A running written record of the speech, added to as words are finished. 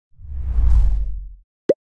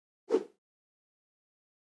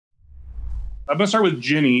I'm going to start with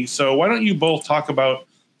Ginny. So why don't you both talk about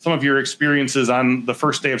some of your experiences on the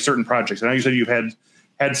first day of certain projects? I know you said you've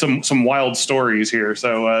had some wild stories here.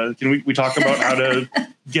 So can we talk about how to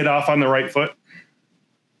get off on the right foot?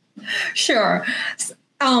 Sure.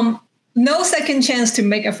 No second chance to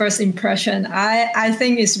make a first impression. I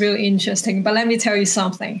think it's really interesting. But let me tell you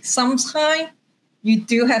something. Sometimes you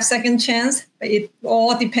do have second chance, but it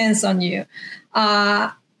all depends on you.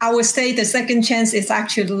 I would say the second chance is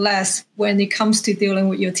actually less when it comes to dealing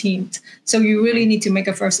with your teams. So you really need to make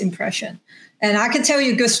a first impression. And I can tell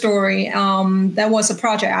you a good story. There was a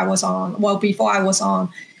project I was on. Well, before I was on,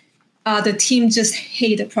 the team just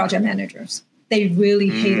hated project managers. They really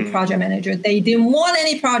hated project manager. They didn't want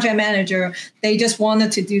any project manager. They just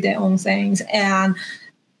wanted to do their own things. And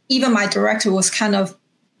even my director was kind of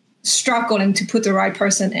struggling to put the right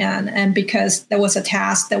person in. And because there was a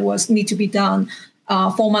task that was need to be done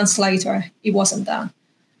 4 months later, it wasn't done.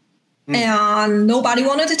 And nobody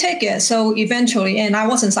wanted to take it. So eventually, and I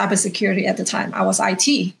was in cybersecurity at the time. I was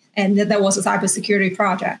IT, and there was a cybersecurity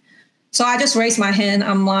project. So I just raised my hand.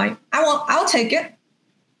 I'm like, I'll take it.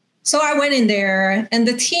 So I went in there, and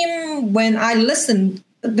the team, when I listened,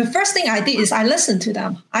 the first thing I did is I listened to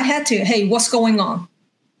them. I had to, hey, what's going on?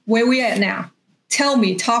 Where we at now? Tell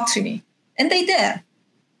me, talk to me. And they did.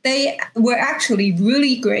 They were actually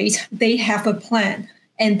really great. They have a plan,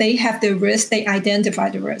 and they have the risk. They identify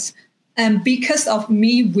the risk. And because of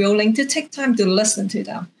me willing to take time to listen to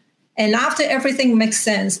them, and after everything makes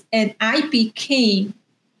sense, and I became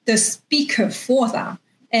the speaker for them,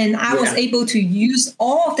 and I was able to use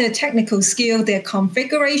all of their technical skill, their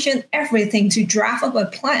configuration, everything to draft up a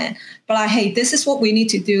plan. But like, hey, this is what we need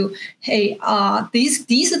to do. Hey,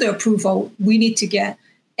 these are the approval we need to get.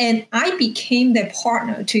 And I became their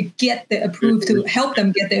partner to get the approval, to help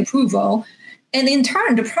them get the approval. And in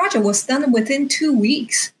turn, the project was done within 2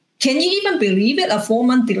 weeks. Can you even believe it? A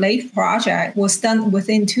 4-month delayed project was done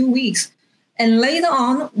within 2 weeks. And later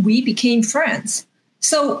on, we became friends.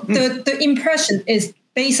 So the impression is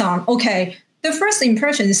based on, okay, the first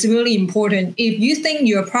impression is really important. If you think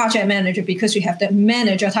you're a project manager because you have the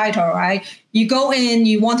manager title, right? You go in,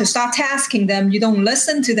 you want to start tasking them, you don't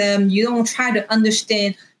listen to them, you don't try to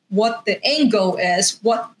understand what the end goal is,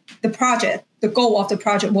 what the project, the goal of the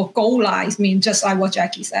project, what goal lines mean, just like what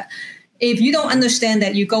Jackie said. If you don't understand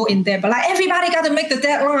that, you go in there, but like everybody got to make the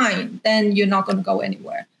deadline, then you're not going to go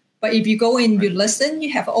anywhere. But if you go in, you listen,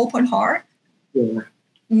 you have an open heart, 9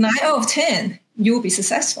 out of 10, you'll be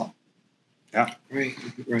successful. Yeah, right.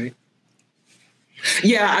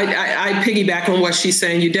 Yeah, I piggyback on what she's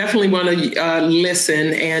saying. You definitely want to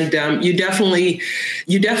listen, and you definitely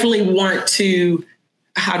want to.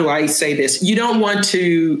 How do I say this? You want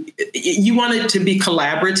it to be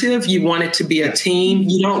collaborative. You want it to be a team.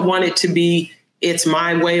 You don't want it to be, it's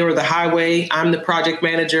my way or the highway. I'm the project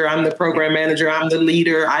manager. I'm the program manager. I'm the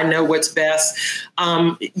leader. I know what's best.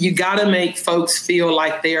 You got to make folks feel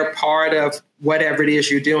like they're part of whatever it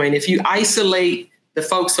is you're doing. If you isolate the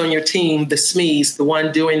folks on your team, the SMEs, the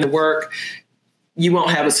one doing the work, you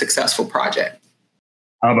won't have a successful project.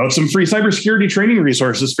 How about some free cybersecurity training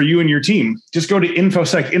resources for you and your team? Just go to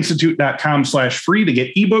infosecinstitute.com/free to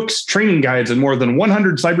get ebooks, training guides, and more than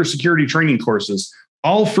 100 cybersecurity training courses,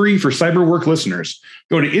 all free for CyberWork listeners.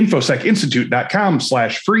 Go to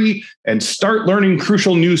infosecinstitute.com/free and start learning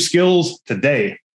crucial new skills today.